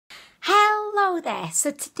Hello there,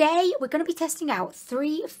 so today we're going to be testing out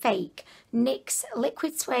 3 fake NYX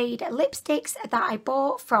Liquid Suede lipsticks that I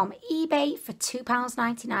bought from eBay for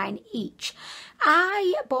 £2.99 each.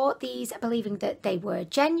 I bought these believing that they were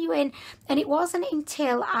genuine, and it wasn't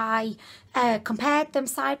until I compared them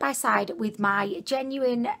side by side with my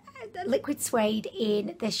genuine Liquid Suede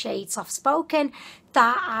in the shade Soft Spoken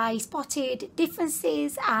that I spotted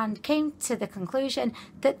differences and came to the conclusion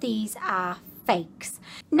that these are fakes.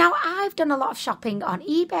 Now, I've done a lot of shopping on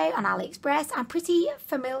eBay, on AliExpress. I'm pretty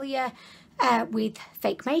familiar with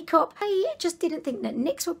fake makeup. I just didn't think that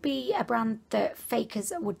NYX would be a brand that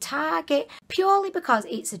fakers would target, purely because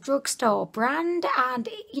it's a drugstore brand and,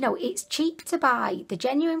 you know, it's cheap to buy the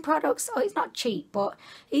genuine products. Oh, it's not cheap, but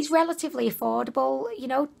it's relatively affordable, you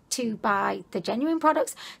know, to buy the genuine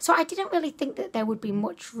products. So I didn't really think that there would be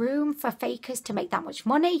much room for fakers to make that much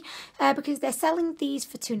money because they're selling these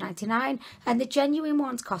for £2.99 and the genuine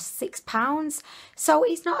ones cost £6. So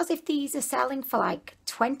it's not as if these are selling for like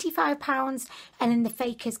 £25 and then the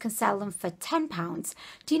fakers can sell them for £10.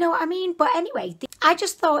 Do you know what I mean? But anyway, I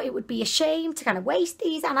just thought it would be a shame to kind of waste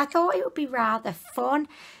these, and I thought it would be rather fun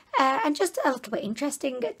and just a little bit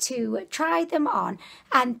interesting to try them on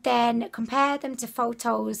and then compare them to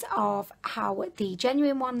photos of how the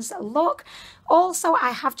genuine ones look. Also,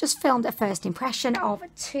 I have just filmed a first impression of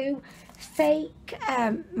 2 fake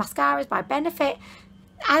mascaras by Benefit.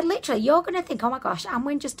 You're going to think, oh my gosh,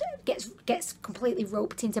 Anwen just gets completely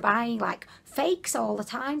roped into buying like fakes all the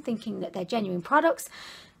time, thinking that they're genuine products.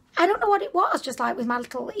 I don't know what it was, just like with my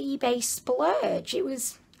little eBay splurge. It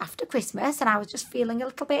was after Christmas and I was just feeling a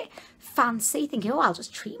little bit fancy, thinking, oh, I'll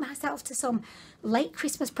just treat myself to some late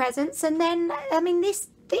Christmas presents. And then, I mean, this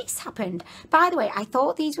happened. By the way, I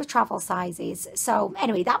thought these were travel sizes. So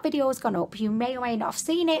anyway, that video has gone up. You may or may not have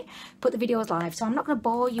seen it, but the video is live. So I'm not going to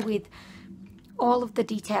bore you with all of the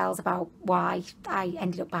details about why I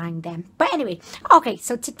ended up buying them. But anyway, okay,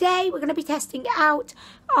 so today we're going to be testing out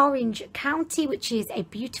Orange County, which is a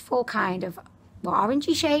beautiful kind of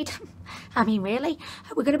orangey shade. I mean, really.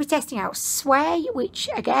 We're going to be testing out Sway, which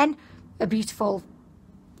again, a beautiful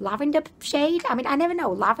lavender shade. I mean, I never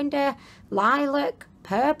know. Lavender, lilac,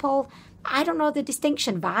 purple. I don't know the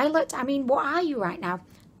distinction. Violet. I mean, what are you right now?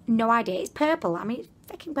 No idea. It's purple. I mean, it's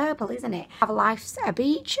freaking purple, isn't it? I have Life's a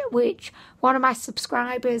Beach, which one of my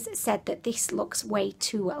subscribers said that this looks way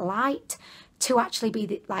too light to actually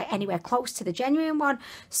be like anywhere close to the genuine one.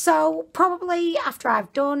 So probably after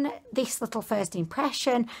I've done this little first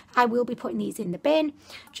impression, I will be putting these in the bin.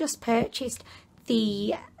 Just purchased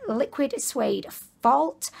the Liquid Suede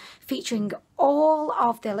Vault featuring all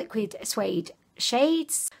of the Liquid Suede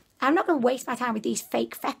shades. I'm not going to waste my time with these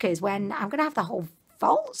fake feckers when I'm going to have the whole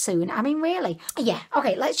vault soon. I mean, really. Yeah,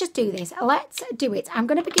 okay, let's just do this. Let's do it. I'm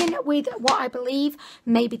going to begin with what I believe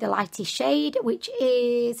may be the lightest shade, which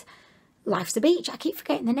is Life's a Beach. I keep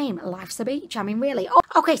forgetting the name. Life's a Beach. I mean, really. Oh,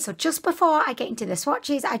 okay, so just before I get into the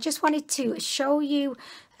swatches, I just wanted to show you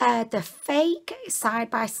the fake side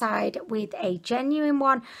by side with a genuine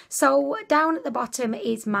one. So down at the bottom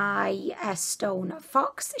is my Stone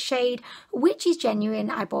Fox shade, which is genuine.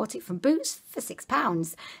 I bought it from Boots for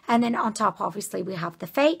 £6. And then on top, obviously, we have the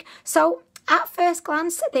fake. So at first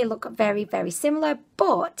glance, they look very, very similar,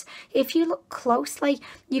 but if you look closely,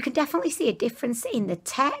 you can definitely see a difference in the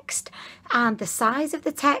text and the size of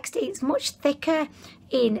the text. It's much thicker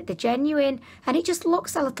in the genuine, and it just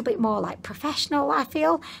looks a little bit more like professional, I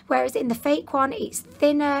feel, whereas in the fake one, it's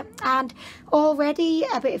thinner, and already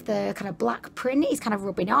a bit of the kind of black print is kind of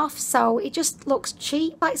rubbing off, so it just looks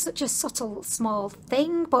cheap, like such a subtle, small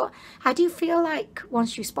thing. But I do feel like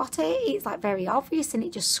once you spot it, it's like very obvious, and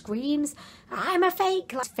it just screams, I'm a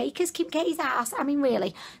fake, like fake as Kim K's ass. I mean,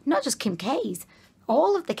 really, not just Kim K's,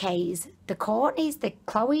 all of the K's, the Courtneys, the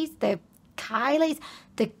Chloe's, the Kylie's,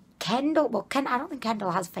 the Kendall. Well, I don't think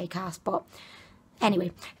Kendall has fake ass, but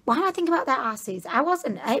anyway, why am I thinking about their asses? I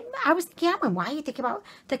wasn't. I was thinking, Anwen, why are you thinking about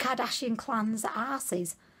the Kardashian clan's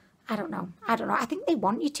asses? I don't know. I think they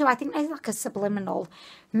want you to. I think there's like a subliminal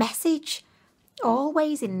message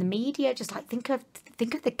always in the media. Just like think of the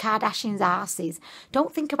Kardashians' asses.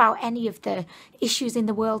 Don't think about any of the issues in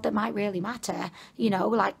the world that might really matter. You know,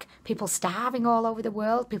 like people starving all over the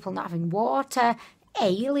world, people not having water,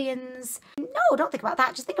 aliens. No, don't think about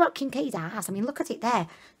that. Just think about Kim K's ass. I mean, look at it there.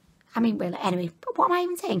 I mean, really, anyway, what am I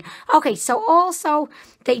even saying? Okay, so also,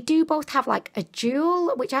 they do both have like a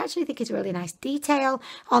jewel, which I actually think is a really nice detail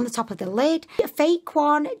on the top of the lid. The fake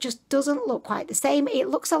one just doesn't look quite the same. It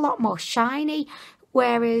looks a lot more shiny,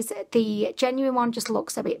 whereas the genuine one just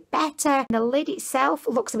looks a bit better. The lid itself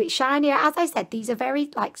looks a bit shinier. As I said, these are very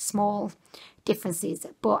like small differences,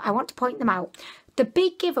 but I want to point them out. The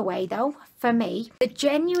big giveaway though, for me, the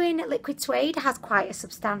genuine Liquid Suede has quite a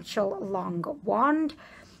substantial long wand.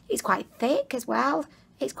 It's quite thick as well.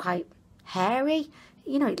 It's quite hairy.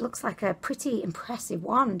 You know, it looks like a pretty impressive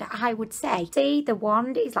wand, I would say. See, the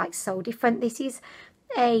wand is like so different. This is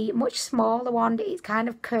a much smaller wand. It's kind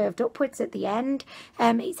of curved upwards at the end.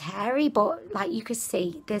 It's hairy, but like you can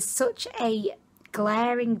see, there's such a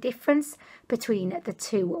glaring difference between the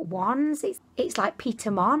two wands. It's like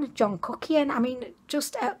Peter Mon, John Cookian. I mean,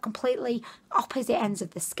 just at completely opposite ends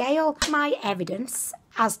of the scale. My evidence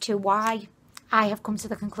as to why I have come to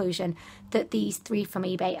the conclusion that these three from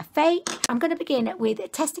eBay are fake. I'm going to begin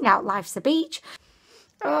with testing out Life's a Beach.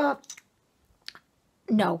 No,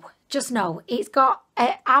 just no. It's got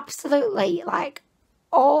an absolutely like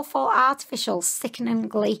awful, artificial,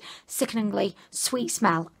 sickeningly sweet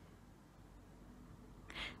smell.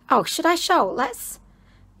 Oh, should I show?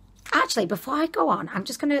 Actually, before I go on, I'm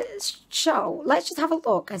just going to show. Let's just have a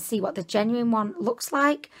look and see what the genuine one looks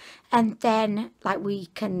like. And then, like, we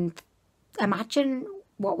can imagine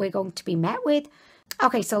what we're going to be met with.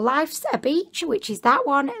 Okay, so Life's a Beach, which is that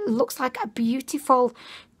one. It looks like a beautiful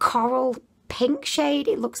coral pink shade.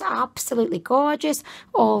 It looks absolutely gorgeous.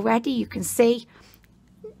 Already, you can see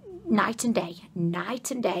night and day.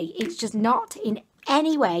 Night and day. It's just not in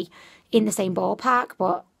any way in the same ballpark,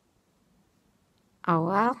 but oh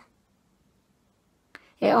well.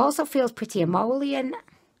 It also feels pretty emollient.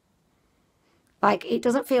 Like, it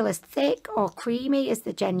doesn't feel as thick or creamy as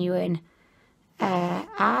the genuine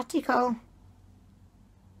article.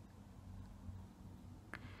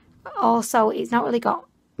 Also, it's not really got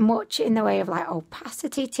much in the way of like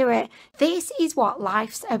opacity to it. This is what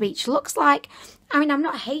Life's a Beach looks like. I mean, I'm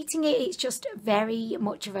not hating it. It's just very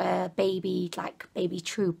much of a baby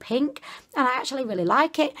true pink, and I actually really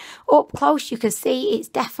like it. Up close you can see it's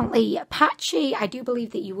definitely patchy. I do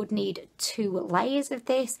believe that you would need 2 layers of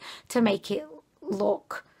this to make it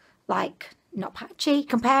look like not patchy.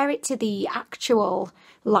 Compare it to the actual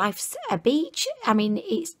Life's a Beach. I mean,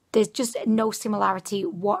 there's just no similarity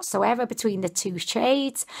whatsoever between the two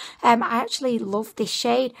shades. I actually love this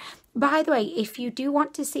shade. By the way, if you do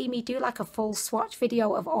want to see me do like a full swatch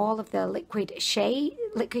video of all of the liquid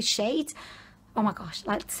shades, oh my gosh,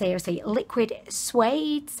 like seriously, Liquid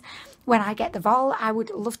Suedes, when I get the vol, I would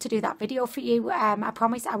love to do that video for you. I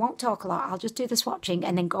promise I won't talk a lot. I'll just do the swatching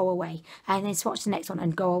and then go away, and then swatch the next one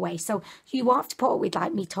and go away. So you won't have to put up with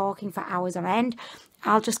like me talking for hours on end.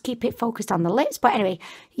 I'll just keep it focused on the lips. But anyway,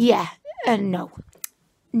 yeah, no.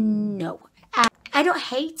 I don't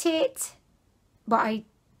hate it, but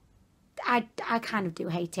I kind of do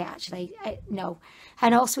hate it actually. No.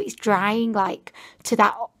 And also it's drying like to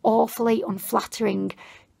that awfully unflattering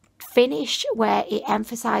finish where it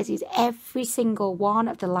emphasizes every single one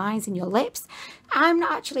of the lines in your lips. I'm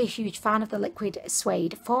not actually a huge fan of the Liquid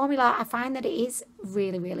Suede formula. I find that it is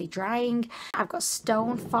really drying. I've got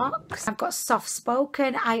Stone Fox, I've got Soft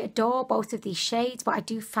Spoken. I adore both of these shades, but I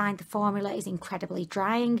do find the formula is incredibly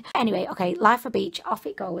drying. Anyway, okay, Life a Beach, off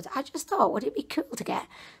it goes. I just thought, would it be cool to get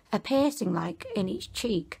a piercing like in each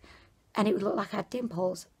cheek and it would look like I had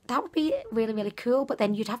dimples? That would be really cool, but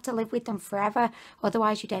then you'd have to live with them forever.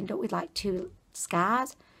 Otherwise, you'd end up with like 2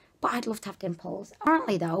 scars. But I'd love to have dimples.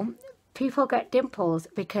 Apparently, though, people get dimples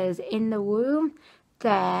because in the womb,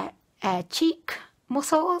 their cheek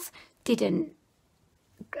muscles didn't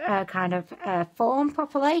form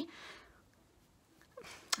properly.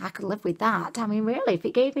 I could live with that. I mean, really, if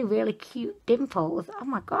it gave me really cute dimples, oh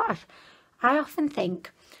my gosh. I often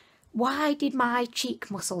think, why did my cheek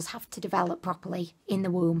muscles have to develop properly in the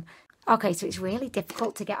womb? Okay, so it's really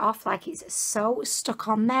difficult to get off, like it's so stuck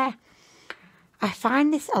on there. I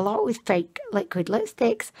find this a lot with fake liquid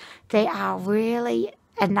lipsticks. They are really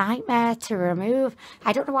a nightmare to remove.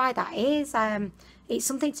 I don't know why that is. It's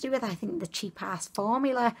something to do with, I think, the cheap ass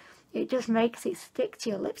formula. It just makes it stick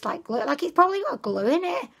to your lips like glue. Like it's probably got glue in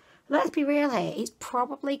it. Let's be real here. It's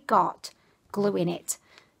probably got glue in it.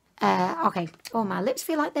 Okay, oh, my lips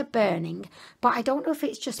feel like they're burning, but I don't know if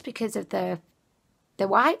it's just because of the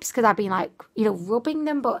wipes, because I've been like, you know, rubbing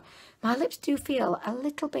them, but my lips do feel a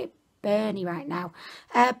little bit burny right now.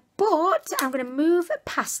 But I'm going to move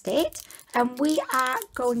past it, and we are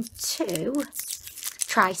going to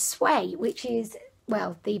try Sway, which is,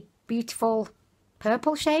 well, the beautiful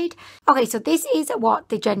purple shade. Okay, so this is what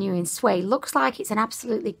the genuine Sway looks like. It's an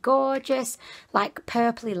absolutely gorgeous, like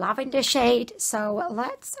purpley lavender shade. So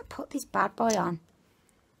let's put this bad boy on.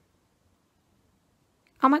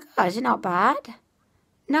 Oh my god, not bad.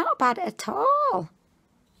 Not bad at all.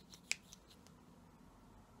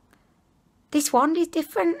 This wand is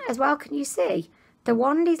different as well, can you see? The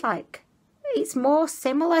wand is like, it's more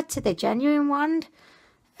similar to the genuine one.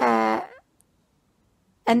 And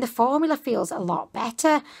the formula feels a lot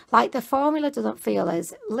better. Like the formula doesn't feel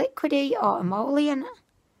as liquidy or emollient.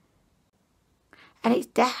 And it's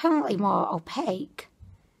definitely more opaque.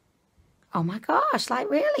 Oh my gosh, like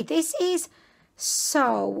really, this is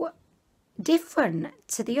so different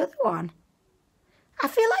to the other one. I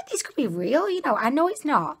feel like this could be real, you know. I know it's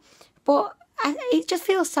not, but it just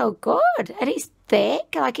feels so good. And it's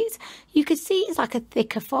thick, like it's, you can see it's like a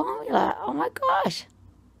thicker formula. Oh my gosh.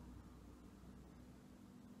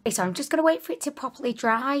 Okay, so I'm just going to wait for it to properly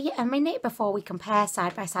dry a minute before we compare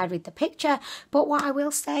side by side with the picture. But what I will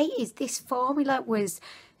say is this formula was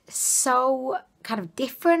so kind of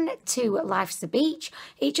different to Life's the Beach.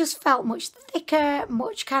 It just felt much thicker,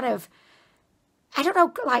 much kind of, I don't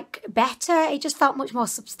know, like better. It just felt much more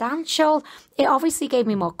substantial. It obviously gave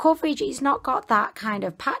me more coverage. It's not got that kind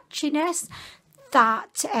of patchiness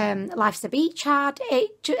that Life's the Beach had.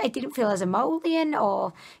 It didn't feel as emollient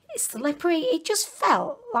or slippery. It just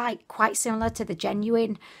felt like quite similar to the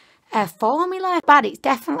genuine formula, but it's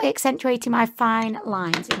definitely accentuating my fine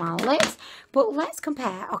lines in my lips. But let's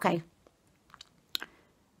compare. Okay.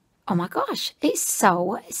 Oh my gosh, it's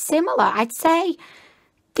so similar. I'd say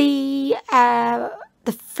the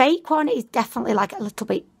fake one is definitely like a little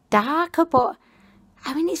bit darker, but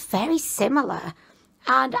I mean it's very similar.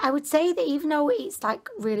 And I would say that even though it's like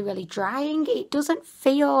really, really drying, it doesn't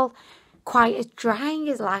feel quite as drying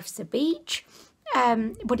as Life's the Beach.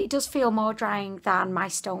 But it does feel more drying than my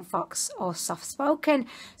Stone Fox or Soft Spoken.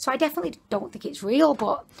 So I definitely don't think it's real,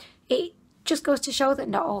 but it just goes to show that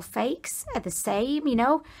not all fakes are the same, you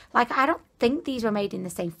know. Like I don't think these were made in the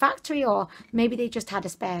same factory, or maybe they just had a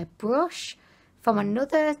spare brush from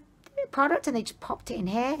another product and they just popped it in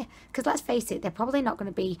here. Because let's face it, they're probably not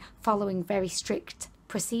going to be following very strict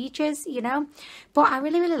procedures, you know. But I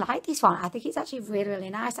really, really like this one. I think it's actually really, really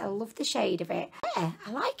nice. I love the shade of it. Yeah,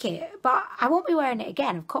 I like it, but I won't be wearing it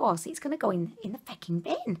again, of course. It's going to go in the fucking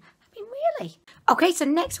bin. I mean, really. Okay, so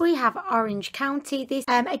next we have Orange County. This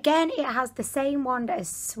again, it has the same wand as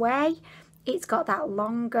Sway. It's got that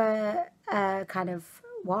longer kind of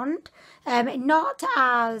wand, not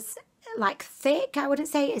as like thick, I wouldn't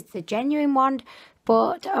say, as the genuine wand.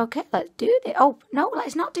 But okay, let's do this. Oh no,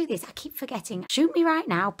 let's not do this. I keep forgetting. Shoot me right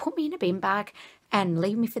now, put me in a bin bag and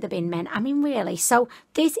leave me for the bin men. I mean, really. So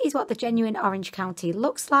this is what the genuine Orange County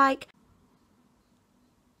looks like.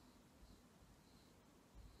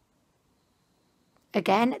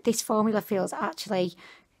 Again, this formula feels actually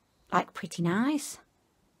like pretty nice.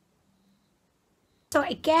 So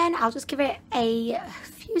again, I'll just give it a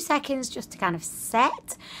few seconds just to kind of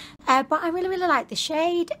set. But I really, really like the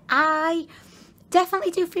shade. I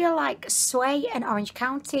definitely do feel like Sway and Orange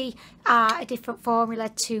County are a different formula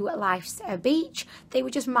to Life's a Beach. They were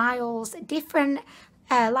just miles different.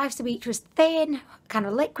 Life's a Beach was thin, kind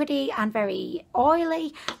of liquidy and very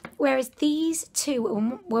oily, whereas these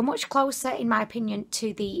two were much closer, in my opinion,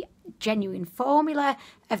 to the genuine formula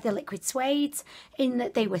of the Liquid Suedes, in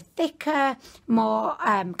that they were thicker, more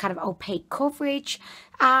kind of opaque coverage,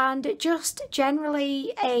 and just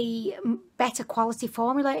generally a better quality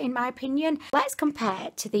formula, in my opinion. Let's compare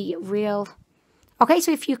to the real. Okay,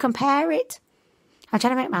 so if you compare it, I'm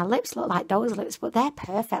trying to make my lips look like those lips, but they're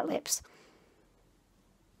perfect lips.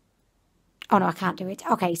 Oh no, I can't do it.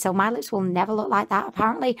 Okay, so my lips will never look like that,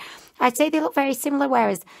 apparently. I'd say they look very similar,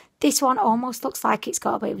 whereas this one almost looks like it's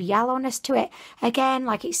got a bit of yellowness to it. Again,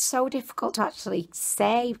 like it's so difficult to actually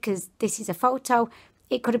say because this is a photo.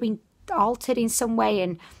 It could have been altered in some way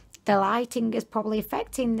and the lighting is probably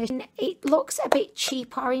affecting this. It looks a bit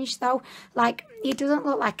cheap orange though. Like it doesn't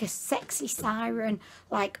look like a sexy siren,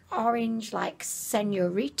 like orange, like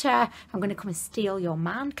senorita, I'm going to come and steal your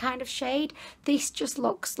man kind of shade. This just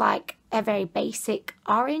looks like a very basic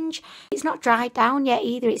orange. It's not dried down yet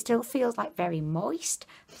either. It still feels like very moist.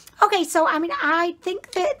 Okay, so I mean, I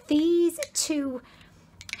think that these two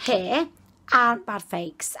here aren't bad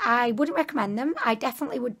fakes. I wouldn't recommend them. I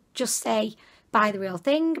definitely would just say buy the real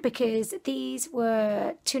thing because these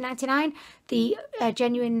were $2.99. The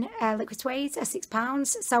genuine Liquid Suedes are £6.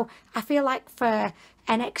 So I feel like for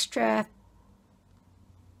an extra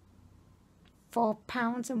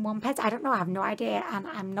 £4.01, I don't know, I have no idea, and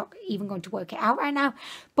I'm not even going to work it out right now,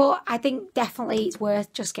 but I think definitely it's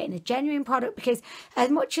worth just getting a genuine product because as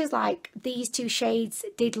much as like these two shades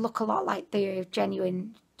did look a lot like the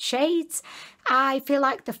genuine shades, I feel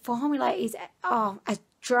like the formula is as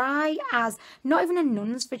dry as not even a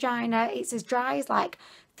nun's vagina. It's as dry as like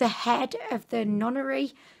the head of the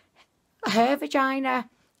nunnery, her vagina.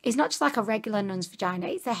 It's not just like a regular nun's vagina.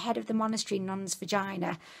 It's the head of the monastery nun's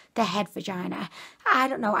vagina. The head vagina. I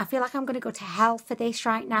don't know. I feel like I'm going to go to hell for this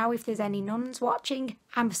right now. If there's any nuns watching,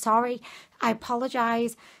 I'm sorry. I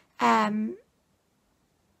apologise. But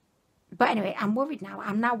anyway, I'm worried now.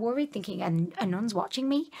 I'm now worried thinking a nun's watching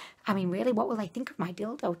me. I mean, really, what will they think of my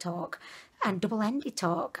dildo talk and double-ended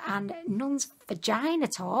talk and nun's vagina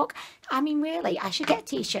talk? I mean, really, I should get a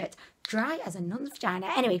t-shirt. Dry as a nun's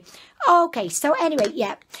vagina. Anyway, okay, so anyway,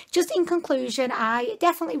 yeah, just in conclusion, I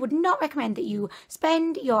definitely would not recommend that you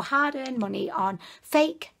spend your hard-earned money on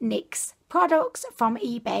fake NYX products from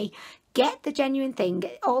eBay. Get the genuine thing.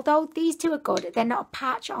 Although these two are good, they're not a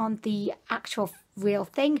patch on the actual real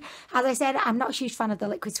thing. As I said, I'm not a huge fan of the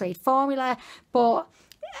Liquid Suede formula, but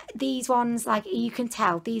these ones, like, you can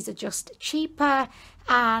tell these are just cheaper,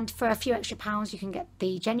 and for a few extra pounds you can get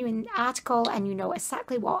the genuine article and you know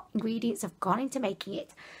exactly what ingredients have gone into making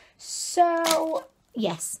it. So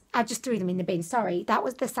yes, I just threw them in the bin. Sorry, that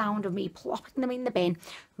was the sound of me plopping them in the bin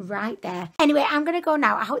right there. Anyway, I'm going to go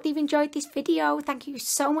now. I hope you've enjoyed this video. Thank you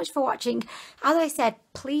so much for watching. As I said,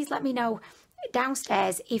 please let me know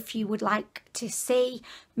downstairs if you would like to see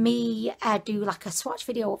me do like a swatch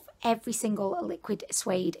video of every single Liquid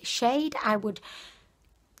Suede shade. I would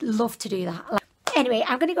love to do that. Anyway,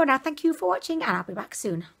 I'm going to go now. Thank you for watching and I'll be back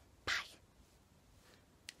soon. Bye.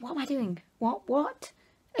 What am I doing? What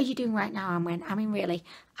are you doing right now, Anwen? I mean, really,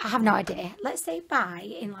 I have no idea. Let's say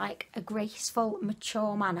bye in like a graceful,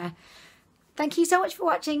 mature manner. Thank you so much for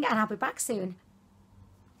watching and I'll be back soon.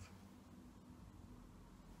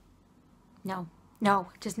 No,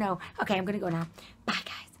 just no. Okay, I'm going to go now. Bye.